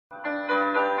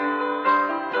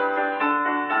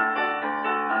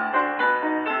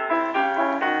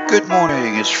Good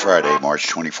morning. It's Friday, March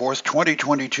 24th,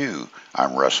 2022.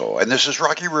 I'm Russell, and this is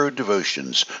Rocky Road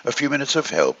Devotions, a few minutes of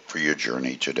help for your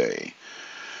journey today.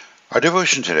 Our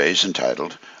devotion today is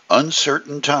entitled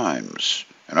Uncertain Times,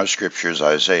 and our scripture is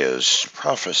Isaiah's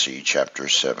prophecy, chapter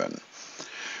 7.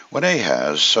 When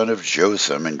Ahaz, son of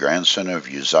Jotham and grandson of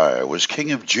Uzziah, was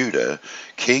king of Judah,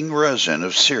 King Rezin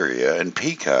of Syria and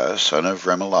Pekah, son of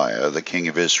Remaliah, the king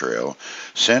of Israel,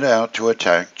 sent out to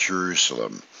attack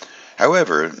Jerusalem.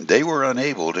 However, they were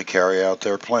unable to carry out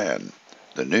their plan.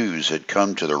 The news had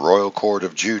come to the royal court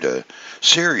of Judah: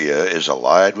 Syria is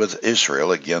allied with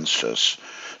Israel against us.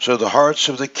 So the hearts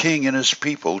of the king and his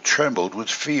people trembled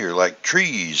with fear like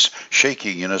trees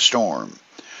shaking in a storm.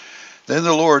 Then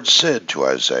the Lord said to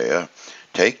Isaiah,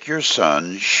 "Take your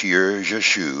son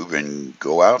Shear-Jashub and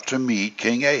go out to meet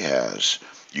King Ahaz.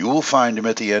 You will find him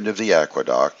at the end of the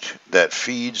aqueduct that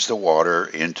feeds the water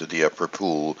into the upper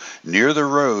pool, near the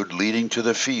road leading to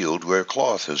the field where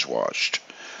cloth is washed.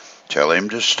 Tell him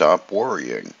to stop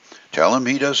worrying. Tell him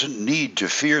he doesn't need to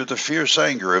fear the fierce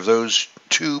anger of those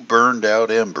two burned-out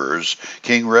embers,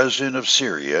 King Rezin of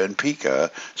Syria and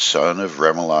Pekah, son of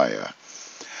Remaliah.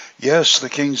 Yes, the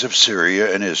kings of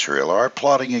Syria and Israel are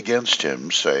plotting against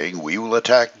him, saying, 'We will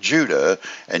attack Judah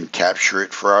and capture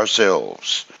it for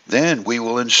ourselves. Then we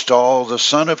will install the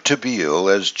son of Tabeel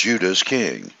as Judah's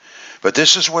king.' But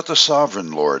this is what the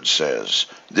sovereign Lord says: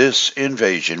 this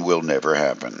invasion will never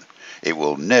happen. It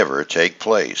will never take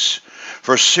place.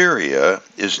 For Syria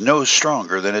is no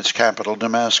stronger than its capital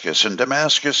Damascus, and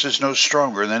Damascus is no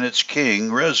stronger than its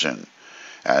king Rezin.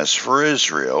 As for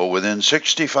Israel, within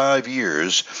 65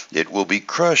 years it will be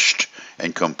crushed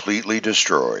and completely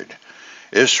destroyed.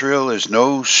 Israel is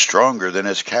no stronger than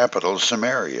its capital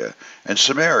Samaria, and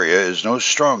Samaria is no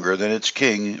stronger than its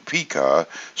king Pekah,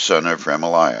 son of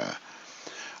Remaliah.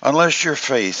 Unless your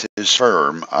faith is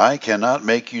firm, I cannot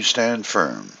make you stand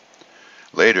firm."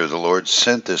 Later the Lord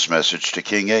sent this message to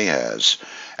King Ahaz: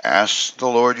 "Ask the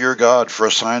Lord your God for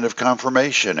a sign of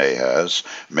confirmation, Ahaz.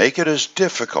 Make it as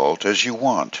difficult as you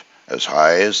want, as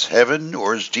high as heaven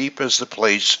or as deep as the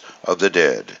place of the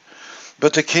dead."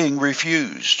 But the king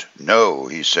refused. "No,"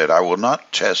 he said, "I will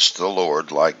not test the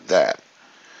Lord like that."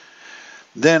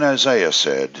 Then Isaiah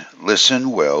said,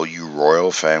 "Listen well, you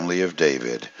royal family of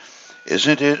David.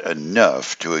 Isn't it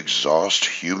enough to exhaust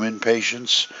human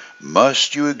patience?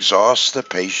 Must you exhaust the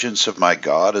patience of my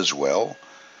God as well?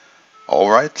 All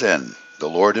right then, the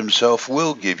Lord himself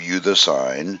will give you the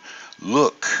sign.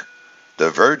 Look, the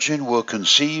virgin will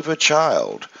conceive a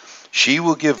child. She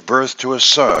will give birth to a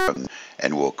son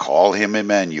and will call him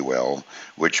Emmanuel,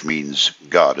 which means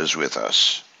God is with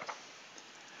us."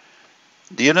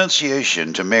 The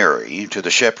Annunciation to Mary, to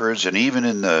the shepherds, and even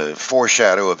in the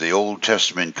foreshadow of the Old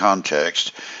Testament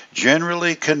context,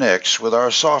 generally connects with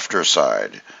our softer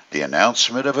side, the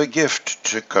announcement of a gift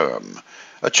to come,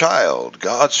 a child,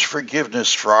 God's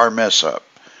forgiveness for our mess-up.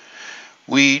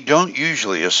 We don't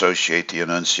usually associate the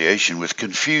Annunciation with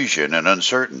confusion and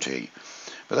uncertainty,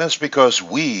 but that's because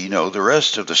we know the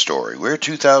rest of the story. We're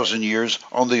 2,000 years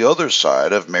on the other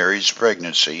side of Mary's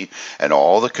pregnancy and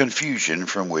all the confusion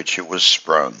from which it was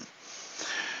sprung.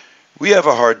 We have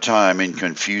a hard time in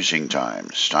confusing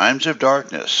times, times of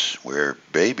darkness, where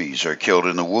babies are killed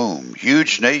in the womb,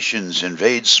 huge nations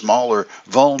invade smaller,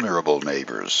 vulnerable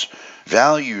neighbors,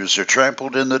 values are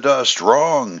trampled in the dust,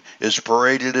 wrong is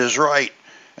paraded as right,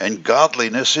 and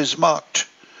godliness is mocked.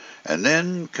 And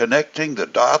then connecting the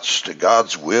dots to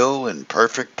God's will and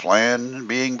perfect plan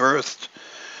being birthed.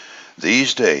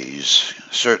 These days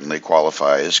certainly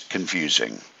qualify as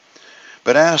confusing.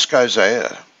 But ask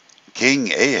Isaiah.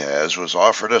 King Ahaz was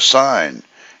offered a sign,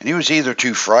 and he was either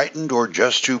too frightened or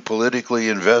just too politically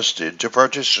invested to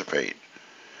participate.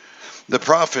 The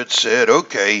prophet said,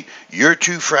 "Okay, you're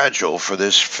too fragile for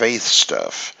this faith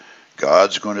stuff.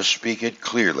 God's going to speak it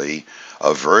clearly.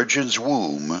 A virgin's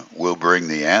womb will bring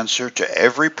the answer to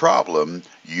every problem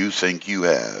you think you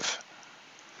have."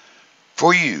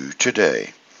 For you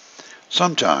today,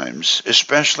 sometimes,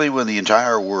 especially when the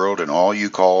entire world and all you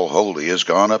call holy has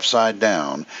gone upside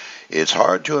down, it's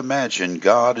hard to imagine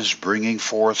God is bringing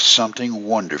forth something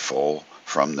wonderful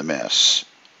from the mess.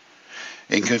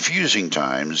 In confusing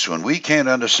times, when we can't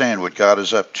understand what God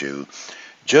is up to,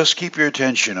 just keep your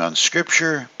attention on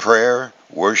Scripture, prayer,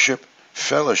 worship,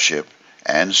 fellowship,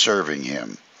 and serving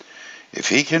Him. If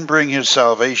He can bring His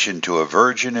salvation to a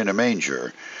virgin in a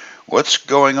manger, what's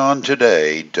going on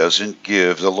today doesn't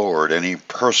give the Lord any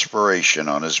perspiration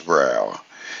on His brow,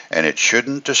 and it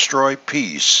shouldn't destroy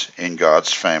peace in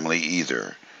God's family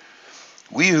either.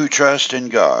 We who trust in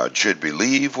God should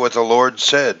believe what the Lord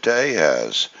said to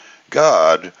Ahaz: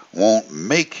 God won't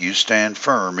make you stand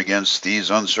firm against these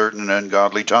uncertain and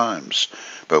ungodly times.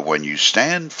 But when you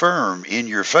stand firm in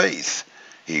your faith,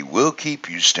 He will keep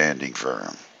you standing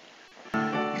firm.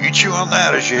 You chew on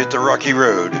that as you hit the rocky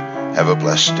road. Have a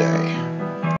blessed day.